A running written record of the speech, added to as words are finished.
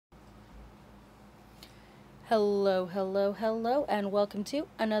Hello, hello, hello, and welcome to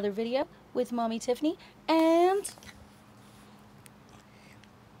another video with MommyTiffany and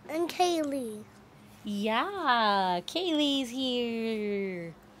Kaylee. yeah, Kaylee's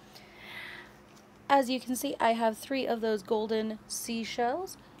here. As you can see, I have 3 of those golden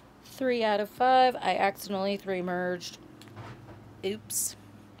seashells. 3 out of 5. I accidentally 3 merged. Oops.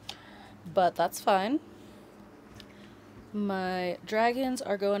 But that's fine. My dragons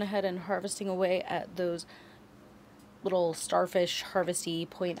are going ahead and harvesting away at those little starfish harvesty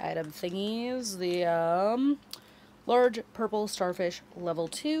point item thingies. The large purple starfish level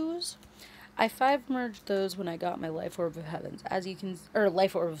 2s. I 5 merged those when I got my life orb of heavens, as you can, or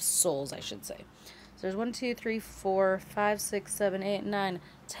life orb of souls, I should say. So there's 1, 2, 3, 4, 5, 6, 7, 8, 9,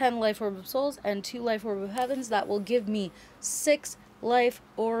 10 life orb of souls and 2 life orb of heavens. That will give me 6 life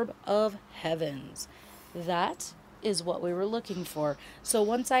orb of heavens. That is what we were looking for. So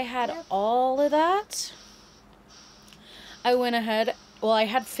once I had all of that, I went ahead, well, I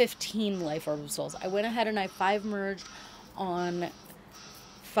had 15 life orb of souls. I went ahead and I 5 merged on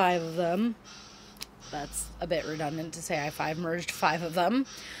 5 of them. That's a bit redundant to say I 5 merged 5 of them,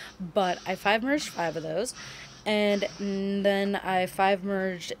 but I 5 merged 5 of those, and then I 5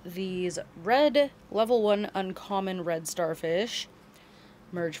 merged these red level 1 uncommon red starfish,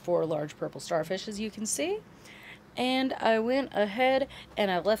 merged 4 large purple starfish, as you can see, and I went ahead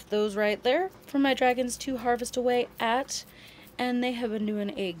and I left those right there for my dragons to harvest away at, and they have been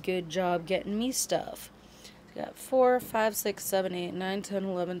doing a good job getting me stuff. Got 4, 5, 6, 7, 8, 9, 10,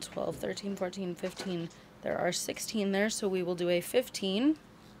 11, 12, 13, 14, 15. There are 16 there, so we will do a 15.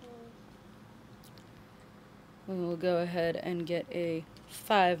 We will go ahead and get a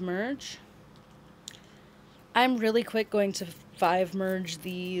 5 merge. I'm really quick going to 5 merge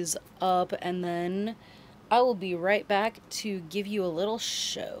these up, and then I will be right back to give you a little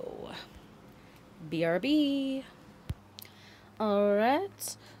show. BRB.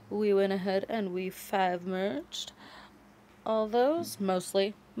 Alright, we went ahead and we 5 merged. All those,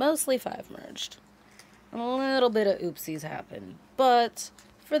 mostly 5 merged. A little bit of oopsies happened, but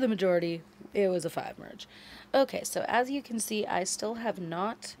for the majority, it was a 5 merge. Okay, so as you can see, I still have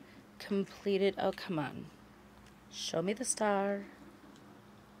not completed, oh, come on. Show me the star.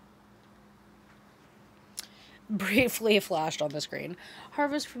 Briefly flashed on the screen.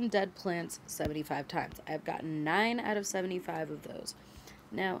 Harvest from dead plants 75 times. I've gotten 9 out of 75 of those.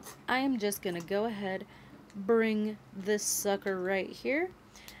 Now, I am just going to go ahead, bring this sucker right here,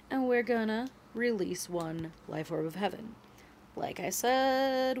 and we're gonna release 1 life orb of heaven, like I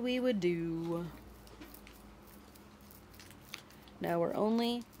said we would do. Now we're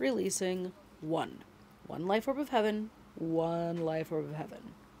only releasing 1 life orb of heaven, 1 life orb of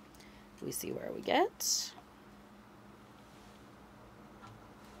heaven. We see where we get.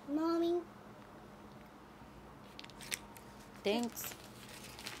 Mommy. Thanks.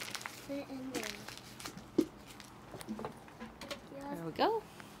 There. There we go.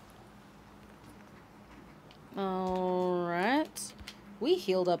 Alright. We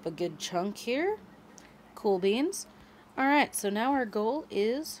healed up a good chunk here. Cool beans. Alright, so now our goal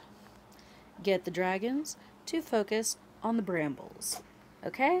is get the dragons to focus on the brambles.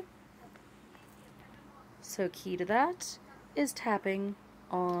 Okay? So key to that is tapping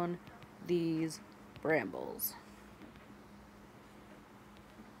on these brambles.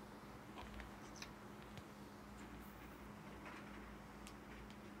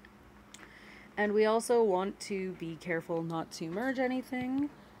 And we also want to be careful not to merge anything,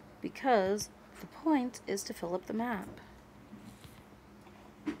 because the point is to fill up the map.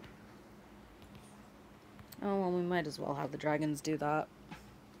 Oh, well, we might as well have the dragons do that.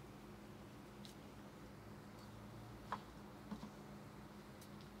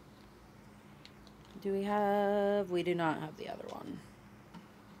 Do we have... We do not have the other one.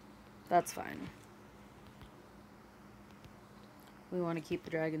 That's fine. We want to keep the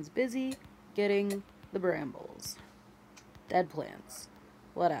dragons busy getting the brambles. Dead plants.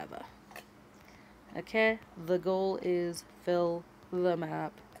 Whatever. Okay, the goal is fill the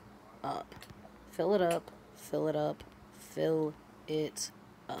map up. Fill it up, fill it up, fill it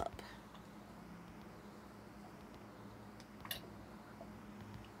up.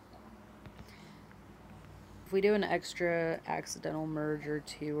 If we do an extra accidental merge or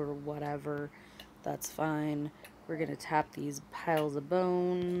 2 or whatever, that's fine. We're going to tap these piles of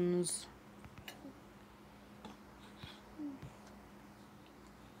bones.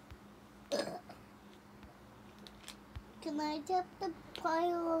 Can I tap the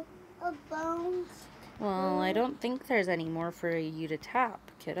pile of bones? Well, I don't think there's any more for you to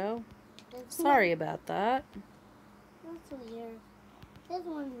tap, kiddo. Sorry about that. That's weird. There's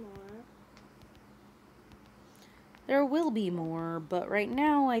one more. There will be more, but right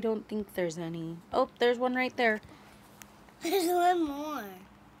now I don't think there's any. Oh, there's one right there. There's one more.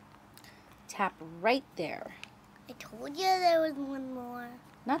 Tap right there. I told you there was one more.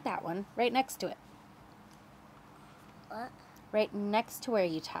 Not that one, right next to it. What? Right next to where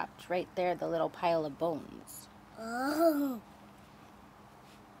you tapped, right there, the little pile of bones. Oh.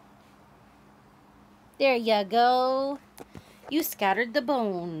 There you go. You scattered the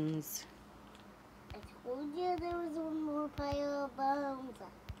bones. I told you there was one more pile of bones.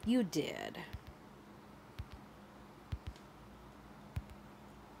 You did.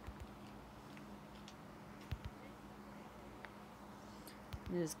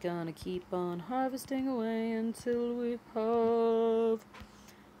 Just gonna keep on harvesting away until we have...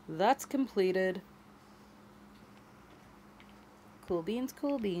 That's completed. Cool beans,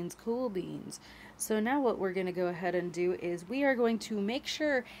 cool beans, cool beans. So now what we're gonna go ahead and do is we are going to make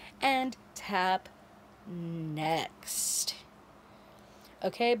sure and tap next.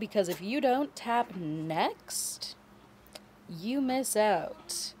 Okay, because if you don't tap next, you miss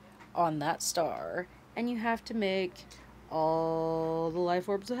out on that star, and you have to make all the life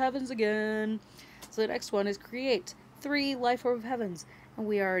orbs of heavens again. So the next one is create 3 life orb of heavens, and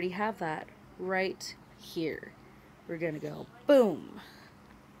we already have that right here. We're gonna go boom.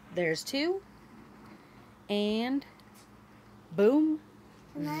 There's 2, and boom.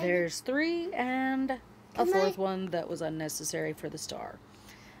 There's 3, and a 4th one that was unnecessary for the star.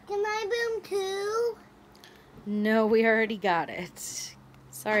 Can I boom too? No, we already got it.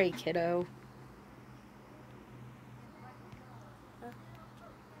 Sorry, kiddo.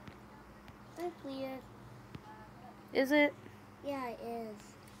 That's weird. Is it? Yeah, it is.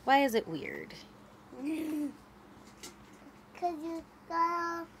 Why is it weird? Because you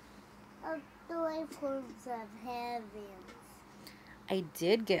got all of the life orbs of heavens. I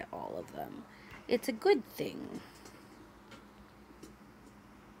did get all of them. It's a good thing.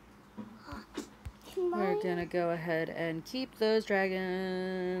 We're gonna go ahead and keep those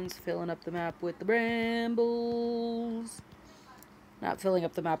dragons, filling up the map with the brambles. Not filling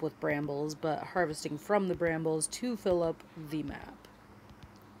up the map with brambles, but harvesting from the brambles to fill up the map.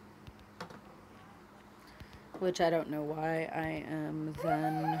 Which I don't know why I am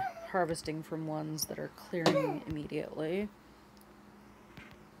then harvesting from ones that are clearing immediately.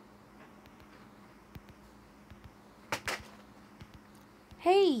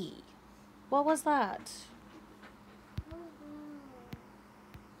 Hey! What was that?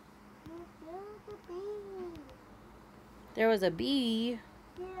 There was a bee.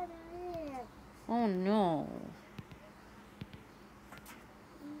 Yeah, there is. Oh no.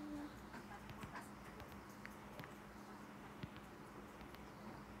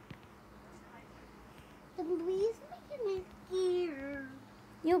 The bee's making me scared.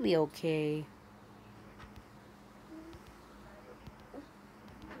 You'll be okay.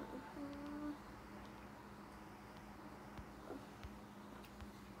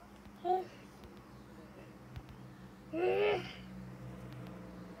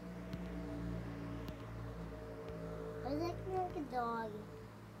 I was acting like a dog.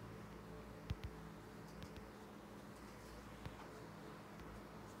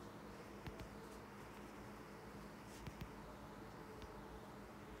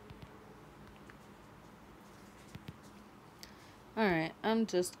 Alright, I'm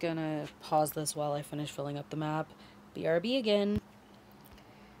just gonna pause this while I finish filling up the map. BRB again.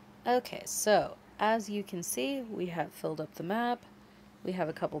 Okay, so as you can see, we have filled up the map. We have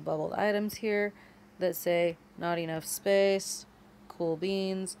a couple bubbled items here that say not enough space, cool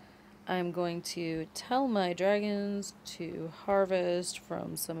beans. I'm going to tell my dragons to harvest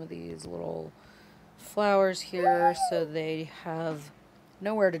from some of these little flowers here so they have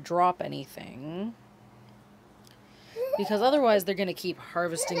nowhere to drop anything. Because otherwise they're going to keep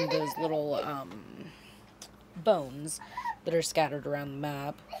harvesting those little bones that are scattered around the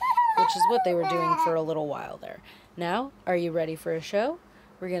map, which is what they were doing for a little while there. Now, are you ready for a show?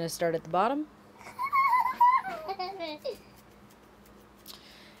 We're going to start at the bottom.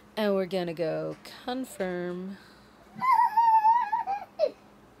 And we're going to go confirm.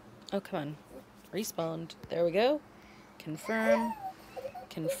 Oh, come on. Respawned. There we go. Confirm.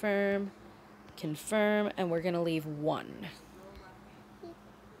 Confirm. Confirm. And we're going to leave 1.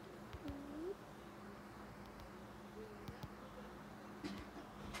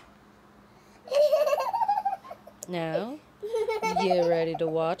 Now, get ready to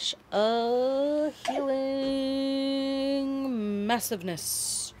watch a healing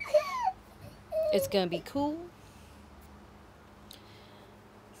massiveness. It's gonna be cool.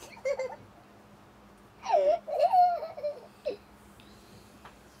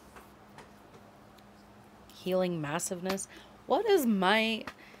 Healing massiveness. What is my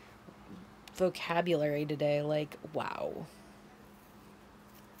vocabulary today? Like, wow.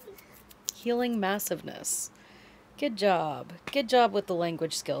 Healing massiveness. Good job. Good job with the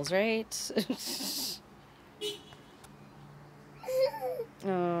language skills, right?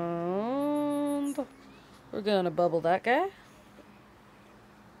 And we're gonna bubble that guy.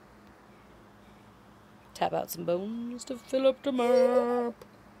 Tap out some bones to fill up the map.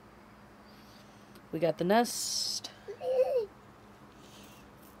 We got the nest.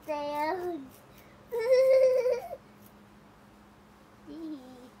 Down.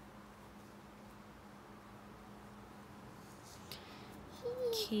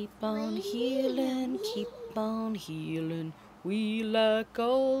 Keep on healing, keep on healing. We like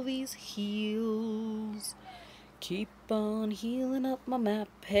all these heals. Keep on healing up my map,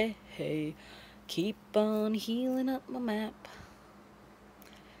 hey, hey. Keep on healing up my map.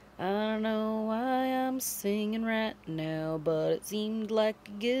 I don't know why I'm singing right now, but it seemed like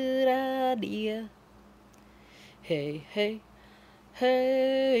a good idea. Hey, hey,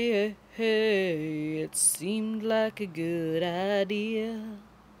 hey, hey, it seemed like a good idea.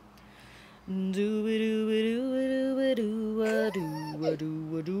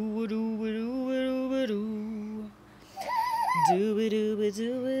 Do-ba-doo-ba-doo-ba-doo-ba-doo-ba-doo-ba-doo-ba-doo-ba-doo-ba-doo.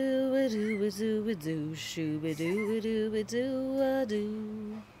 Do-ba-doo-ba-doo-ba-doo-ba-doo-ba-doo,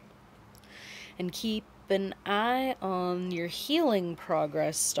 shoo-ba-doo-ba-doo-ba-doo-ba-doo. And keep an eye on your healing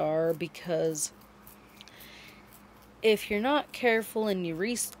progress star, because if you're not careful and you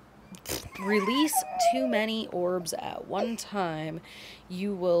release too many orbs at one time,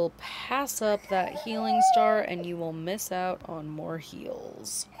 you will pass up that healing star and you will miss out on more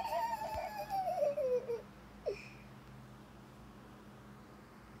heals.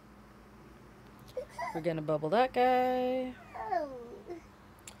 We're gonna bubble that guy.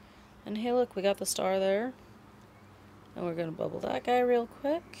 And hey, look, we got the star there. And we're gonna bubble that guy real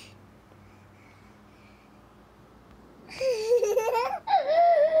quick.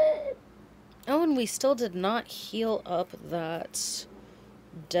 Oh, and we still did not heal up that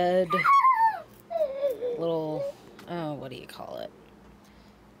dead little, oh, what do you call it?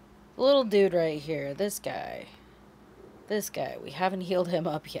 The little dude right here, this guy. This guy, we haven't healed him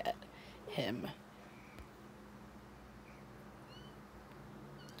up yet. Him.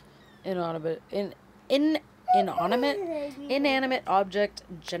 Inanimate object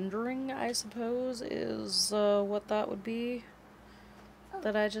gendering, I suppose, is what that would be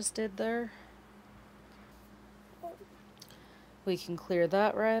that I just did there. We can clear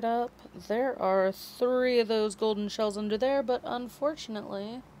that right up. There are 3 of those golden shells under there, but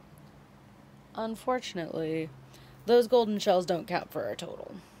unfortunately, those golden shells don't count for our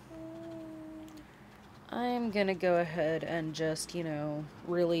total. I'm gonna go ahead and just, you know,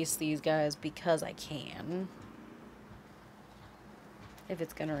 release these guys because I can. If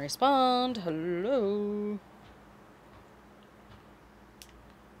it's gonna respond, hello.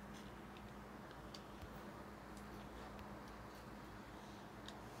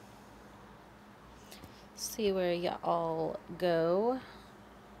 See where you all go.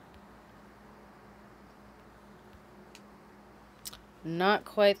 Not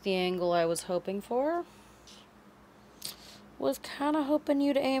quite the angle I was hoping for. Was kind of hoping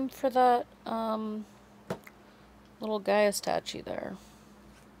you'd aim for that little Gaia statue there.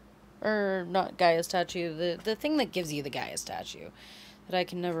 Or not Gaia statue, the thing that gives you the Gaia statue. That I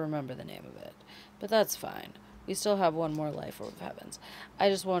can never remember the name of it. But that's fine. We still have one more life orb of heavens. I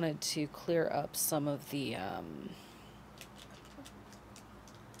just wanted to clear up some of the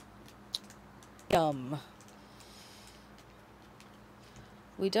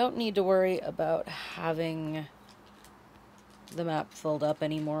we don't need to worry about having the map filled up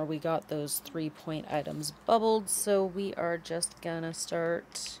anymore. We got those 3-point items bubbled, so we are just gonna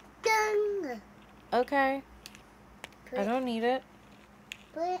start. Done. Okay. I don't need it.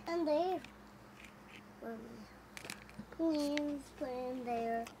 Put it in there. Please put it in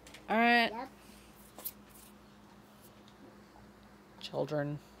there. Alright. Yep.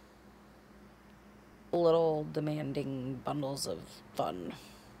 Children. Little demanding bundles of fun.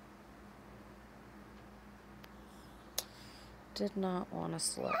 Did not want to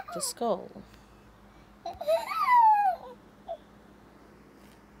select the skull.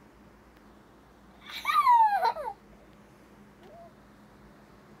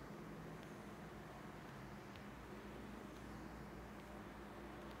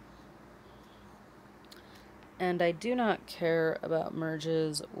 And I do not care about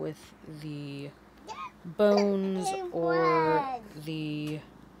merges with the bones or the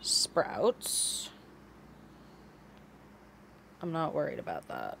sprouts. I'm not worried about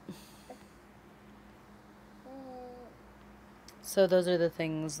that. So those are the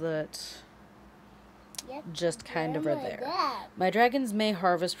things that Yep. just kind of are Like there. that. My dragons may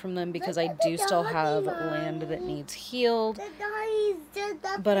harvest from them because I do still have land that needs healed, The doggy's just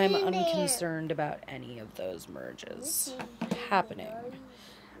up but I'm in there. unconcerned about any of those merges happening.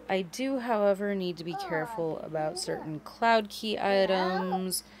 I do, however, need to be careful about certain cloud key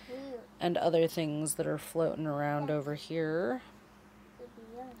items and other things that are floating around over here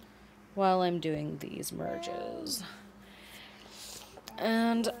while I'm doing these merges.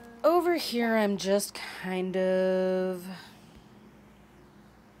 And over here, I'm just kind of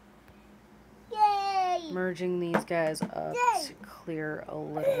merging these guys up to clear a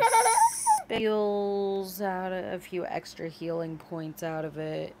little spills out of a few extra healing points out of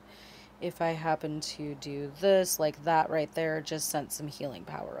it. If I happen to do this, like that right there, just sent some healing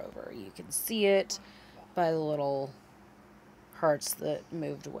power over. You can see it by the little hearts that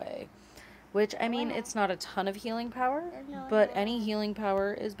moved away. Which, I mean, it's not a ton of healing power, but any healing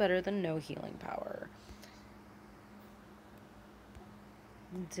power is better than no healing power.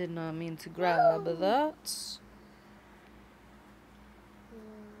 Did not mean to grab that.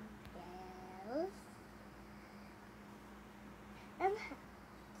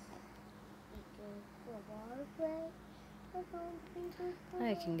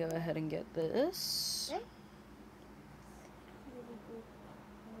 I can go ahead and get this.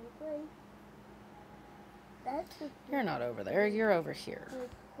 You're not over there, you're over here.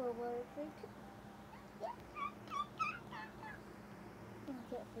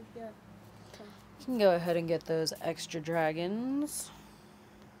 You can go ahead and get those extra dragons.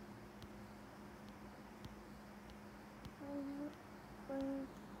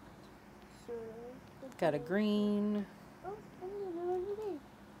 Got a green.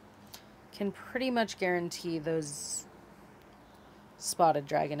 Can pretty much guarantee those spotted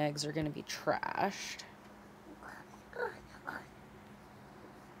dragon eggs are going to be trashed.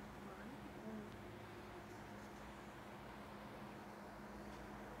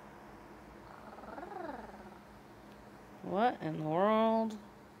 What in the world?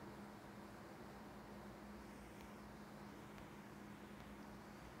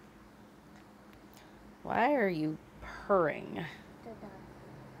 Why are you purring?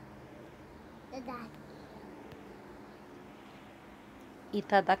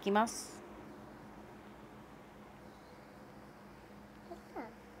 Itadakimasu.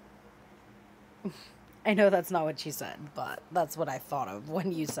 I know that's not what you said, but that's what I thought of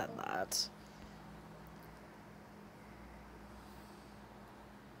when you said that.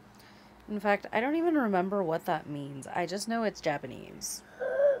 In fact, I don't even remember what that means. I just know it's Japanese.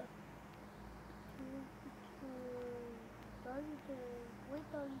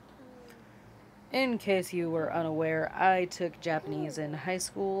 In case you were unaware, I took Japanese in high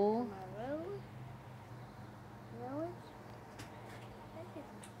school.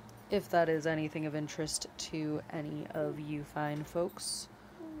 If that is anything of interest to any of you fine folks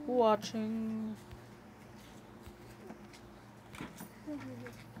watching.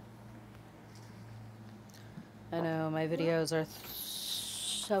 I know, my videos are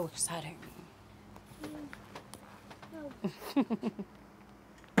so exciting.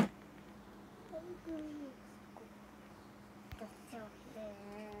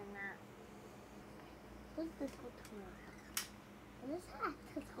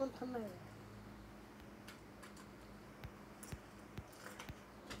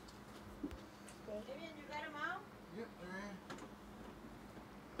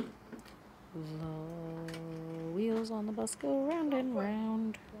 The wheels on the bus go round and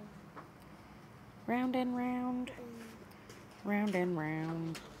round. Round and round. Round and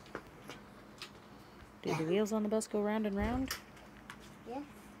round. Do the wheels on the bus go round and round? Yes.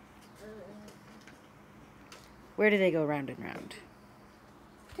 Where do they go round and round?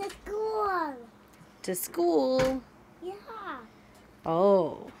 To school. To school? Yeah.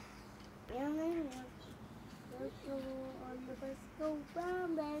 Oh.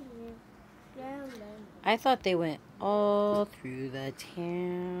 I thought they went all through the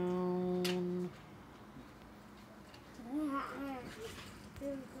town.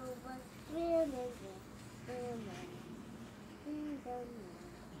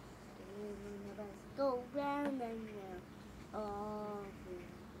 Go round and round all through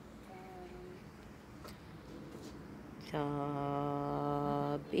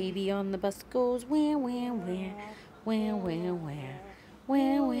town. The baby on the bus goes wah, wah, wah, wah, wah, wah.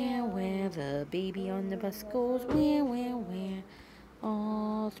 Wah, wah, wah, the baby on the bus goes wah, wah, wah,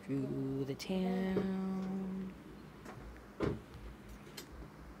 all through the town.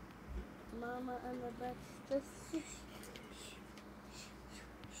 Mama on the bus.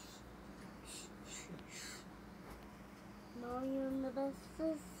 Mommy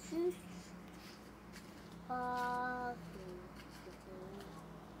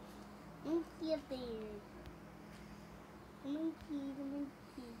Monkey up there. The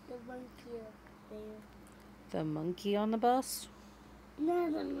monkey up there. The monkey on the bus?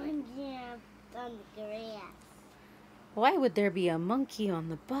 No, the monkey up on the grass. Why would there be a monkey on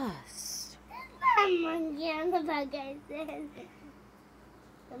the bus? The monkey on the bus, I said.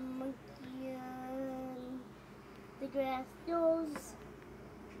 The monkey on the grass goes.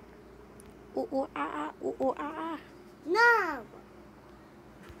 Ooh, ooh, ah, ah, ooh, ooh, ah, ah. No!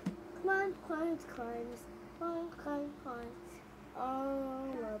 Climbs. All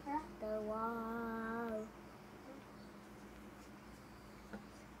up the wall.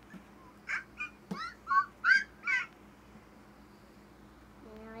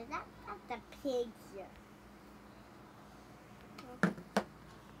 Now, that's the picture.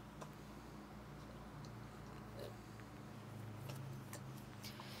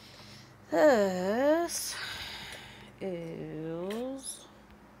 This is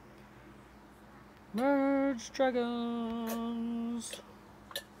mergedragons.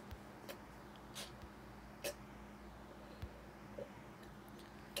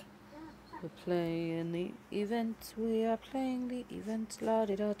 We're playing the event. We are playing the event. La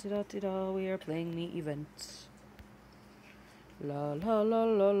di da di da di da. We are playing the event. La la la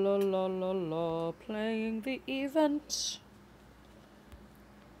la la la la la. Playing the event.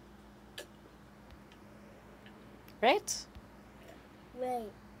 Right?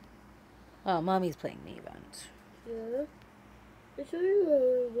 Right. Oh, Mommy's playing the event. Yeah.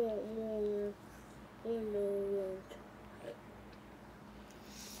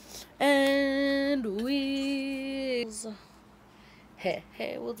 And we... Hey,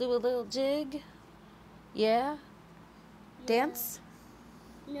 we'll do a little jig. Yeah? Dance?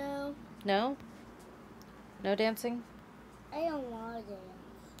 No, No? No dancing? I don't want to dance.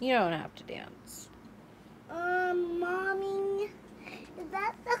 You don't have to dance. Mommy, is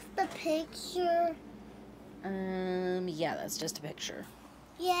that just the picture? Yeah, that's just a picture.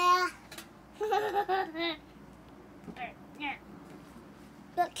 Yeah.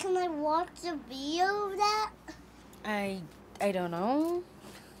 But can I watch a video of that? I don't know.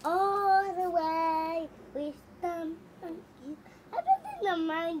 All the way with the monkey. I bet it's the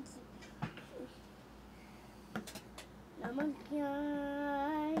monkey. The monkey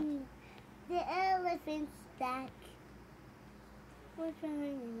on the elephant stack. We're trying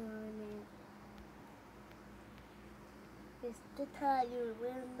on it. It's the tiger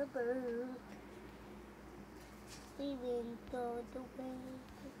and the bird. We went all the way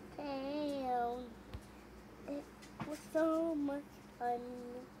to town. It was so much fun.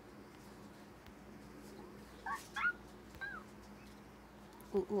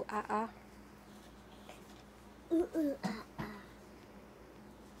 Ooh, ooh, ah, ah. Ooh, ooh, ah, ah.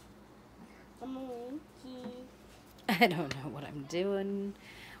 A monkey. I don't know what I'm doing.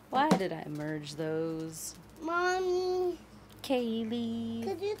 Why did I merge those? Mommy, Kaylee.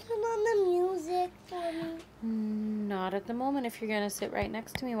 could you turn on the music for me? Not at the moment if you're going to sit right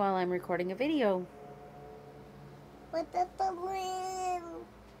next to me while I'm recording a video. But that's a little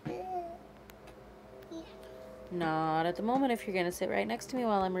bit. Not at the moment if you're going to sit right next to me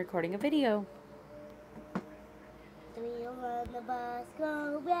while I'm recording a video. The wheel on the bus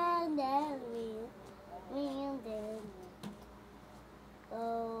go round and round and go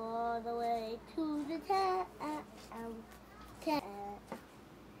all the way to the town.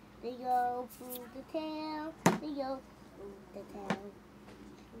 They go through the town. They go through the town.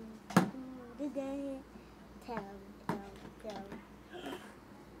 Through the day. Town.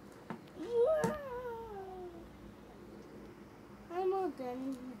 Wow. I'm all done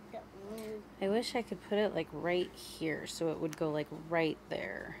with the one. I wish I could put it like right here so it would go like right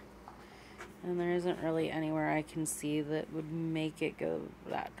there. And there isn't really anywhere I can see that would make it go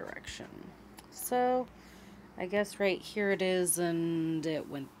that direction. So I guess right here it is, and it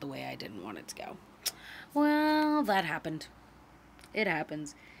went the way I didn't want it to go. Well, that happened. It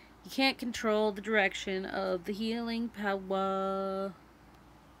happens. You can't control the direction of the healing power.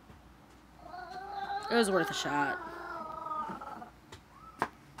 It was worth a shot.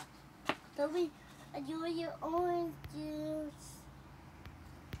 Toby, enjoy your orange juice.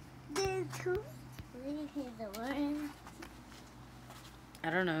 There's two. Really here's the orange. I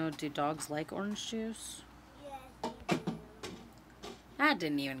don't know, do dogs like orange juice? Yes, you do. That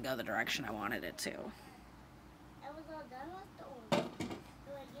didn't even go the direction I wanted it to. I was all done with the orange.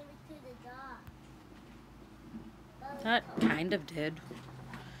 So I gave it to the dog. That kind of did.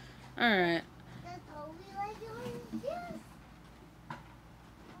 Alright. Does Toby like orange juice?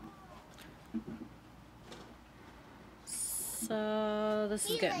 So this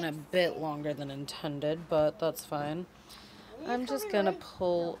is getting a bit longer than intended, but that's fine. I'm just gonna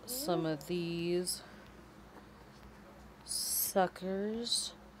pull some of these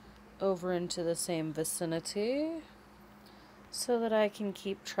suckers over into the same vicinity so that I can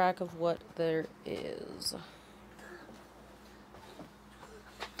keep track of what there is.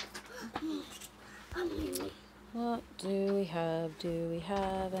 What do we have? Do we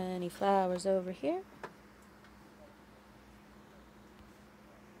have any flowers over here?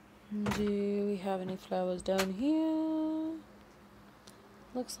 Do we have any flowers down here?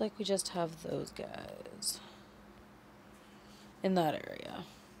 Looks like we just have those guys in that area.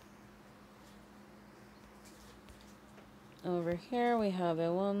 Over here we have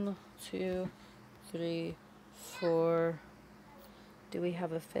a 1, 2, 3, 4. Do we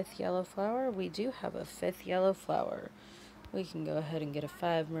have a 5th yellow flower? We do have a 5th yellow flower. We can go ahead and get a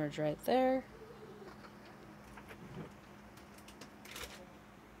 5 merge right there.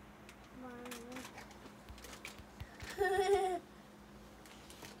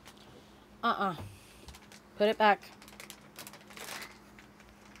 Put it back.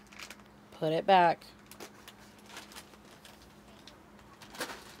 Put it back.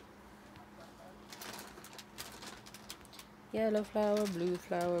 Yellow flower, blue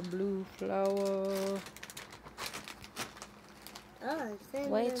flower, blue flower. Oh,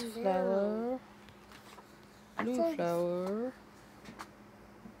 White flower, blue flower.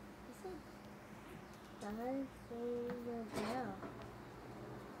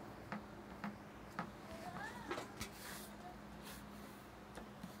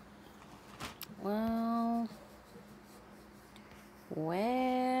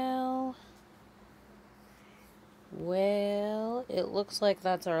 Well, it looks like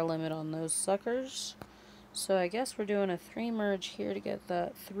that's our limit on those suckers. So I guess we're doing a 3 merge here to get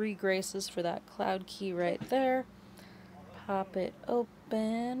that 3 graces for that cloud key right there. Pop it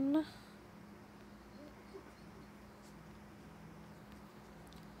open.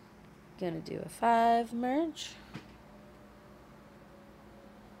 Gonna do a 5 merge.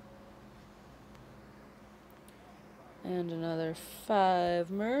 And another 5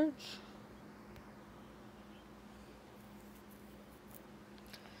 merge.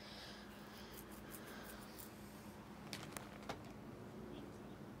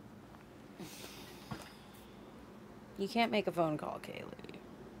 You can't make a phone call, Kaylee.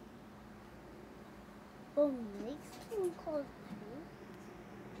 Oh, makes phone calls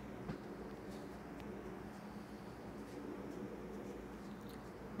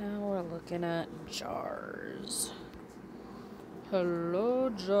too. Now we're looking at jars. Hello,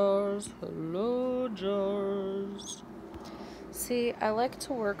 jars. Hello, jars. See, I like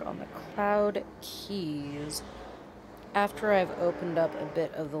to work on the cloud keys after I've opened up a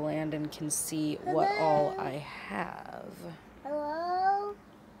bit of the land and can see what all I have. Hello?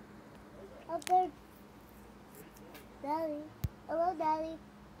 Up there. Daddy. Hello, Daddy.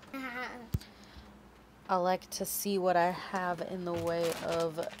 I like to see what I have in the way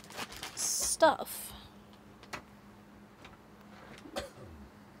of stuff.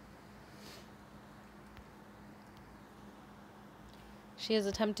 She is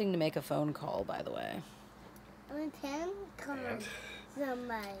attempting to make a phone call, by the way. I'm a 10. Come on,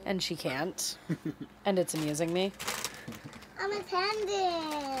 somebody. And she can't. And it's amusing me. I'm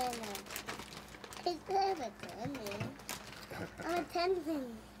attending. I'm attending. I'm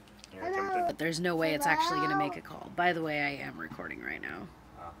attending. Hello. But there's no way it's actually going to make a call. By the way, I am recording right now.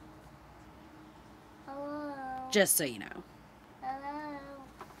 Hello. Just so you know. Hello.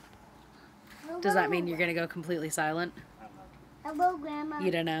 Does that mean you're going to go completely silent? Hello, Grandma.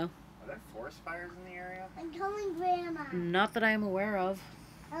 You don't know? Are there forest fires in the area? I'm calling Grandma. Not that I'm aware of.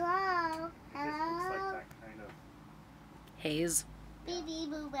 Hello. This looks Hello. like that kind of... Haze. Beep, beep,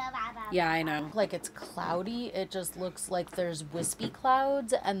 boop, ba, ba, ba. Yeah, I know. Like it's cloudy. It just looks like there's wispy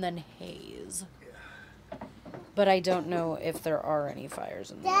clouds and then haze. But I don't know if there are any fires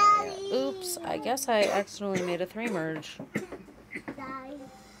in the area. Oops, I guess I accidentally made a 3 merge. Daddy.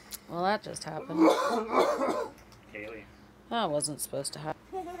 Well, that just happened. Kaylee. That wasn't supposed to happen.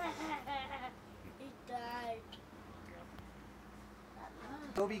 He died.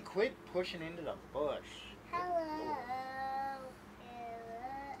 Toby, quit pushing into the bush. Hello. Hello.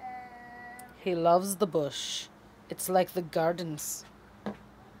 He loves the bush. It's like the gardens.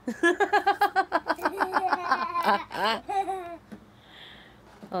 Well,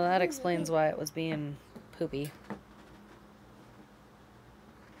 that explains why it was being poopy.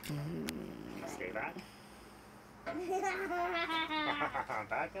 Stay back.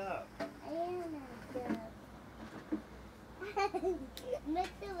 Back up.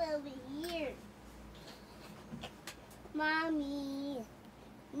 Mr. over here. Mommy.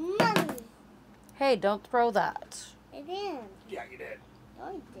 Mommy. Hey, don't throw that. I didn't. Yeah, you did. No,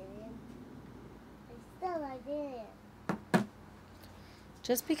 I didn't. I didn't.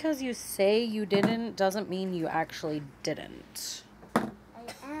 Just because you say you didn't doesn't mean you actually didn't. I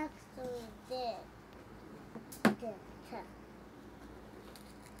actually did. I said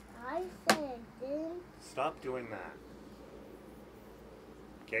I didn't. Stop doing that.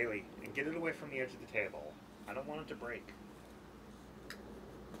 Kaylee, and get it away from the edge of the table. I don't want it to break.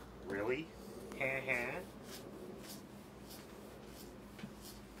 Really?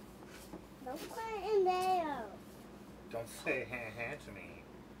 Don't put it in there. Don't say to me.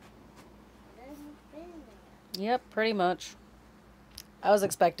 There's nothing in there. Yep, pretty much. I was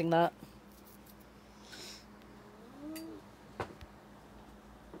expecting that.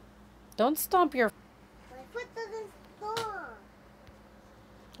 Don't stomp your... My foot doesn't stop.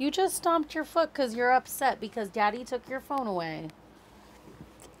 You just stomped your foot because you're upset because Daddy took your phone away.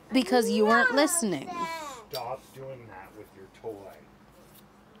 Because you weren't listening. Stop doing that with your toy.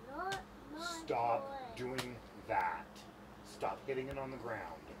 Not my Stop toy. doing that. Stop hitting it on the ground.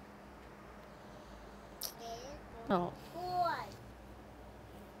 Oh. Toy.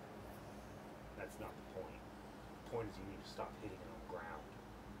 That's not the point. The point is you need to stop hitting it on the ground.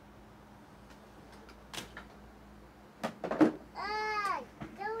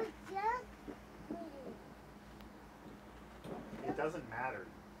 That was just It doesn't matter.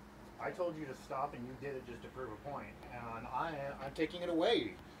 I told you to stop and you did it just to prove a point. And I'm taking it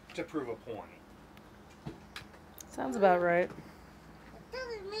away to prove a point. Sounds about right. It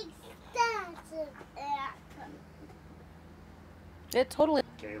doesn't make sense. It totally...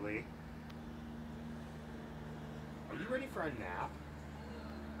 Kaylee, are you ready for a nap?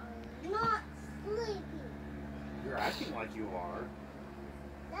 I'm not sleepy. You're acting like you are.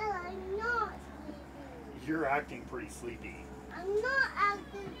 Dad, I'm not sleepy. You're acting pretty sleepy. I'm not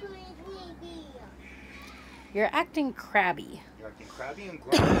acting sleepy. You're acting crabby. You're acting crabby and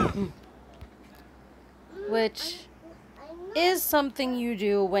grumpy. Which I'm not. is something you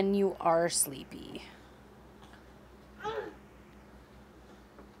do when you are sleepy.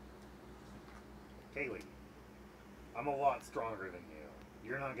 Kaylee, I'm a lot stronger than you.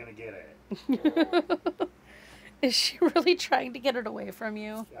 You're not gonna get it. Is she really trying to get it away from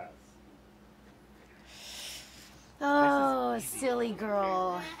you? Yes. Oh, This is easy. silly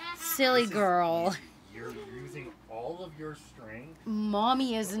girl. Silly This is girl. easy. You're using all of your strength.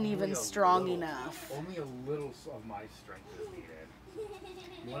 Mommy isn't Only even a strong little. enough. Only a little of my strength is needed.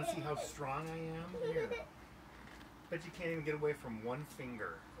 You want to see how strong I am? Here. Bet you can't even get away from one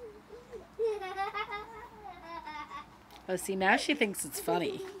finger. Oh, see, now she thinks it's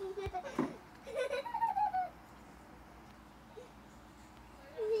funny.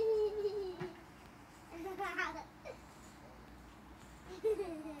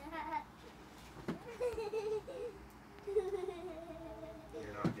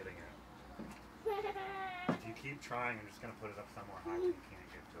 You're not getting it. If you keep trying, I'm just going to put it up somewhere high where you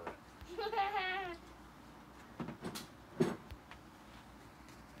can't get to it.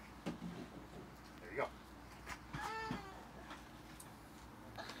 There you go.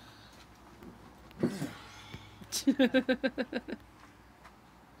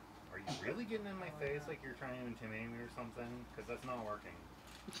 Are you really getting in my face like you're trying to intimidate me or something? Because that's not working.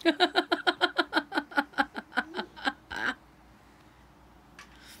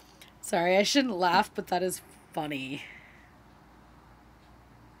 Sorry, I shouldn't laugh, but that is funny.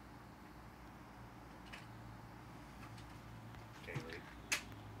 Kaylee,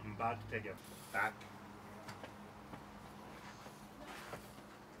 I'm about to take it back.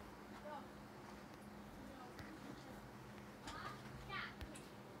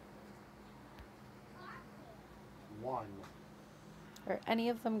 One, Are any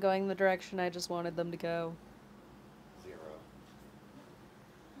of them going the direction I just wanted them to go? 0.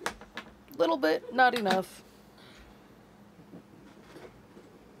 Little bit, not enough.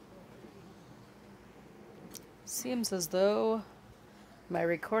 Seems as though my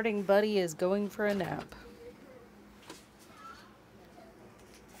recording buddy is going for a nap.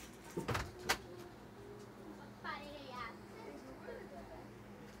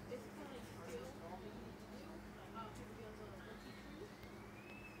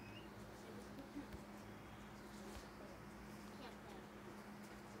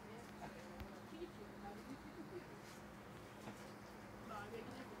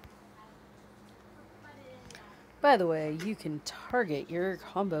 By the way, you can target your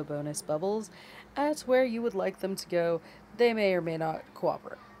combo bonus bubbles at where you would like them to go. They may or may not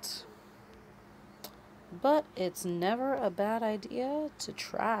cooperate. But it's never a bad idea to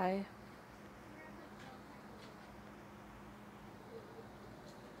try.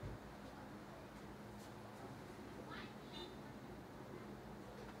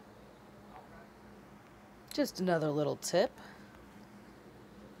 Just another little tip.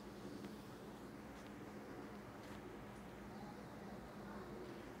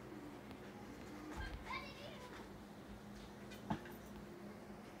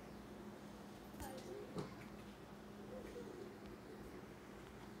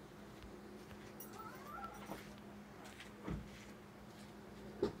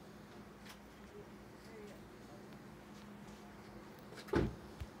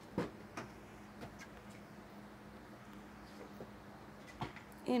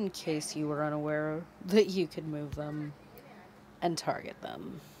 In case you were unaware that you could move them and target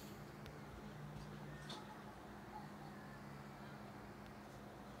them.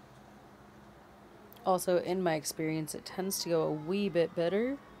 Also, in my experience, it tends to go a wee bit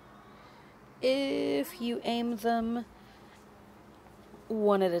better if you aim them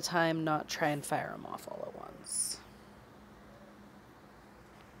one at a time, not try and fire them off all at once.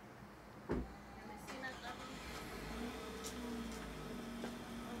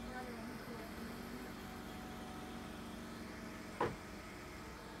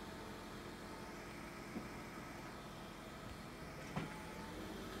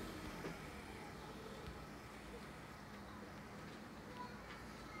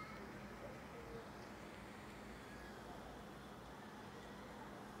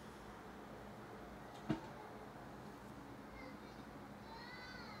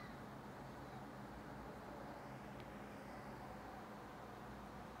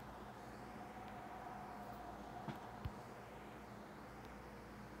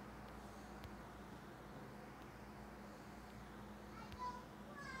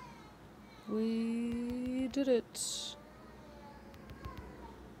 We did it.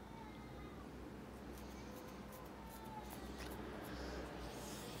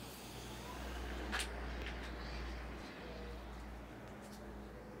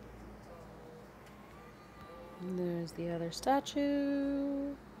 And there's the other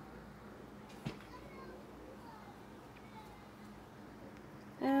statue.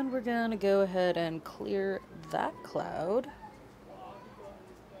 And we're gonna go ahead and clear that cloud.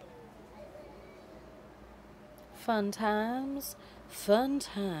 Fun times, fun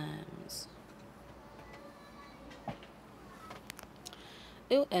times.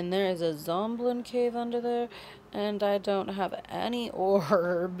 Ew, and there is a Zomblin cave under there, and I don't have any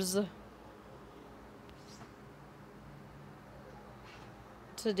orbs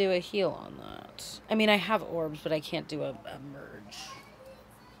to do a heal on that. I mean, I have orbs, but I can't do a merge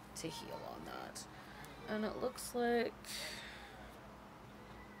to heal on that. And it looks like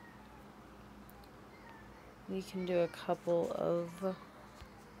we can do a couple of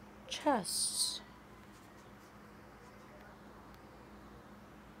chests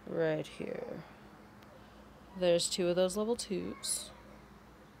right here. There's 2 of those level 2s.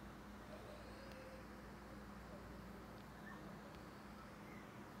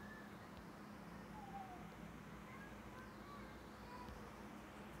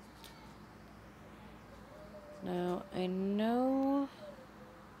 Now, I know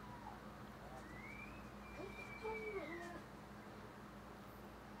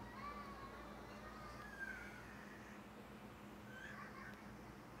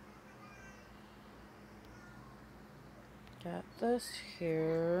got this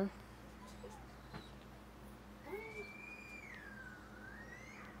here.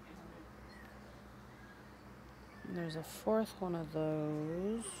 And there's a 4th one of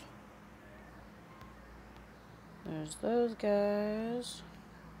those. There's those guys.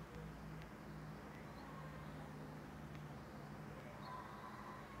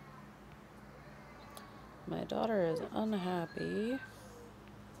 My daughter is unhappy.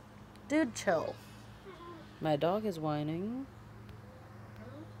 Dude, chill. My dog is whining.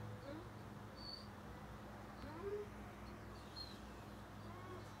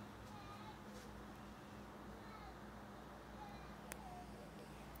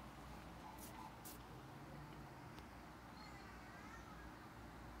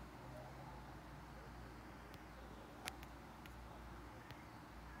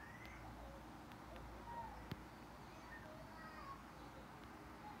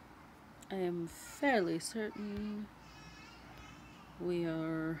 I am fairly certain we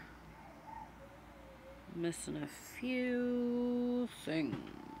are missing a few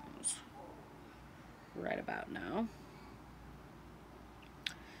things right about now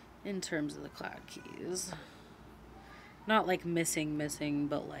in terms of the cloud keys. Not like missing,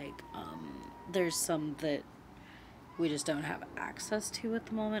 but like there's some that we just don't have access to at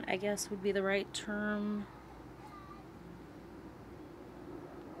the moment, I guess would be the right term.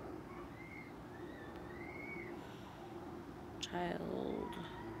 Child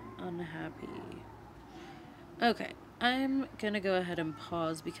unhappy. Okay, I'm gonna go ahead and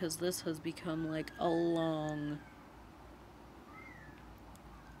pause because this has become like a long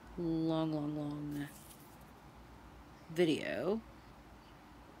video.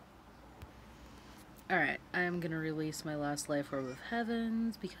 Alright, I'm gonna release my last life orb of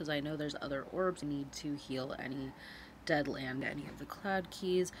heavens because I know there's other orbs I need to heal any dead land, any of the cloud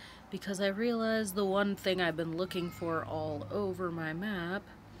keys, because I realized the one thing I've been looking for all over my map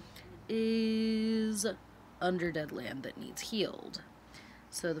is under dead land that needs healed.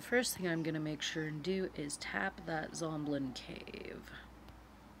 So the first thing I'm gonna make sure and do is tap that Zomblin cave.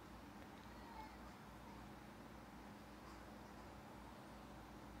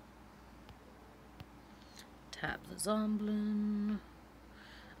 Tap the Zomblin.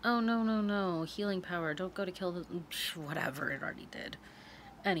 Oh, no, no, no. Healing power. Don't go to kill the... Whatever, it already did.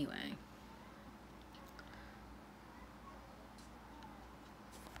 Anyway.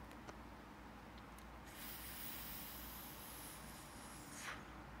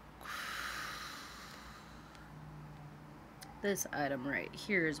 This item right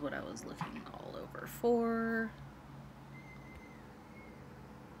here is what I was looking all over for.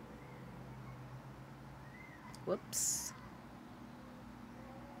 Whoops.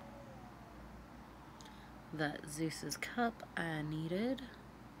 That Zeus's cup I needed.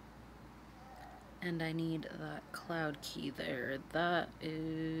 And I need that cloud key there. That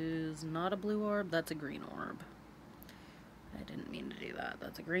is not a blue orb, that's a green orb. I didn't mean to do that.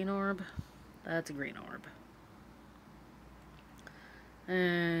 That's a green orb. That's a green orb.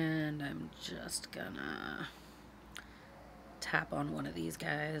 And I'm just gonna tap on one of these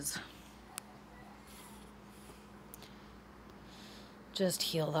guys. Just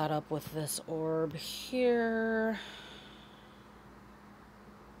heal that up with this orb here.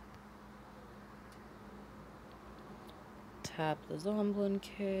 Tap the Zomblin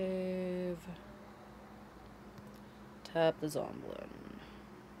cave. Tap the Zomblin.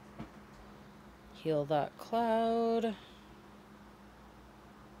 Heal that cloud.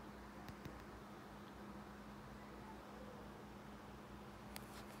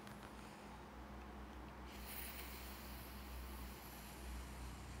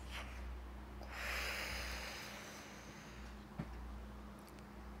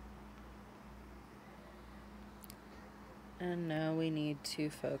 And now we need to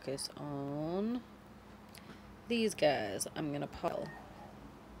focus on these guys. I'm gonna pile.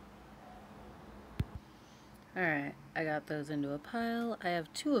 Alright, I got those into a pile. I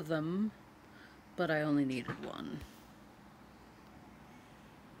have 2 of them, but I only needed 1.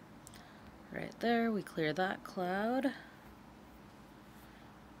 Right there, we clear that cloud.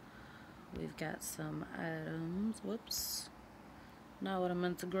 We've got some items. Whoops. Not what I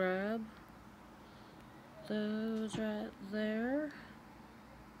meant to grab. Those right there.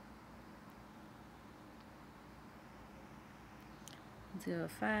 Do a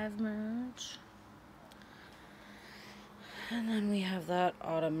 5 merge. And then we have that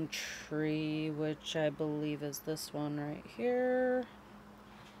autumn tree, which I believe is this one right here.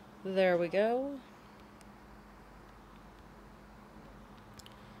 There we go.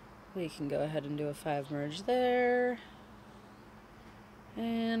 We can go ahead and do a 5 merge there.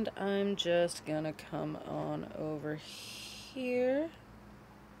 And I'm just gonna come on over here.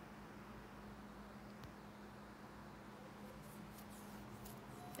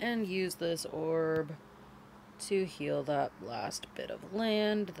 And use this orb to heal that last bit of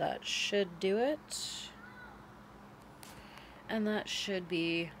land. That should do it. And that should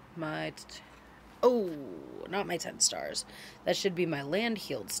be my... oh, not my 10 stars. That should be my land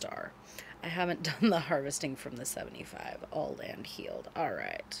healed star. I haven't done the harvesting from the 75. All land healed.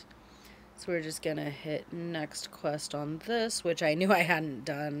 Alright. So we're just gonna hit next quest on this, which I knew I hadn't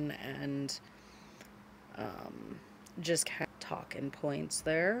done, and just kind of talking points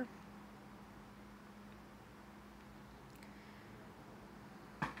there.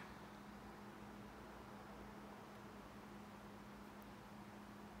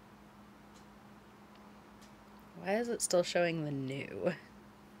 Why is it still showing the new?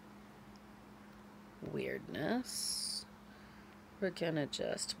 Weirdness. We're gonna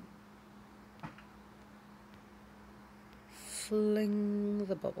just fling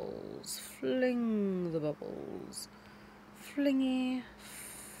the bubbles. Fling the bubbles. Flingy.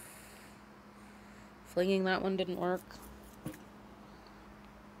 Flinging that one didn't work.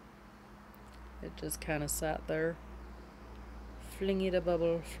 It just kind of sat there. Flingy the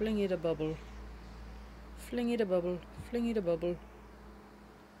bubble. Flingy the bubble. Flingy the bubble, flingy the bubble.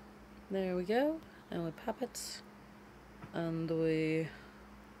 There we go. And we pop it. And we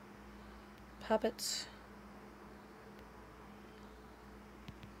pop it.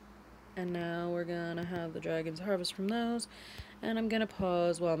 And now we're gonna have the dragons harvest from those. And I'm gonna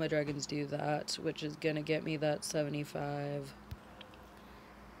pause while my dragons do that, which is gonna get me that 75.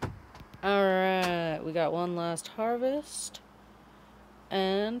 Alright, we got one last harvest.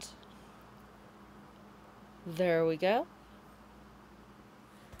 And there we go.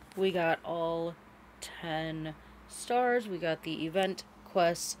 We got all 10 stars. We got the event,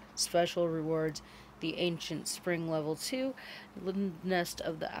 quests, special rewards, the Ancient Spring level 2, the Nest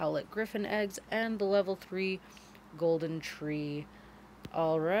of the Owlet Griffin Eggs, and the level 3 Golden Tree.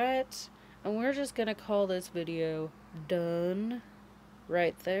 Alright, and we're just gonna call this video done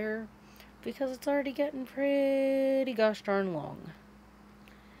right there, because it's already getting pretty gosh darn long.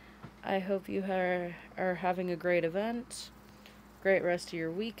 I hope you are having a great event, great rest of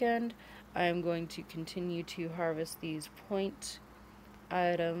your weekend. I am going to continue to harvest these point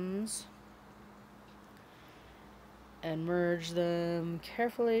items and merge them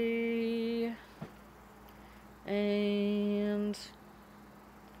carefully and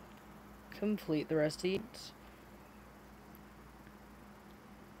complete the rest of it.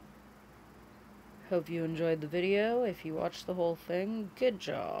 Hope you enjoyed the video. If you watched the whole thing, good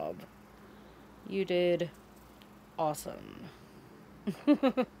job. You did awesome.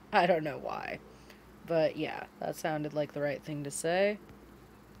 I don't know why, but yeah, that sounded like the right thing to say.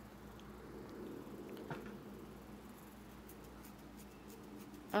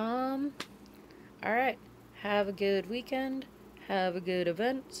 Alright. Have a good weekend. Have a good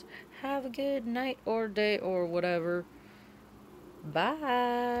event. Have a good night or day or whatever.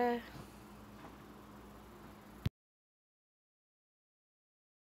 Bye.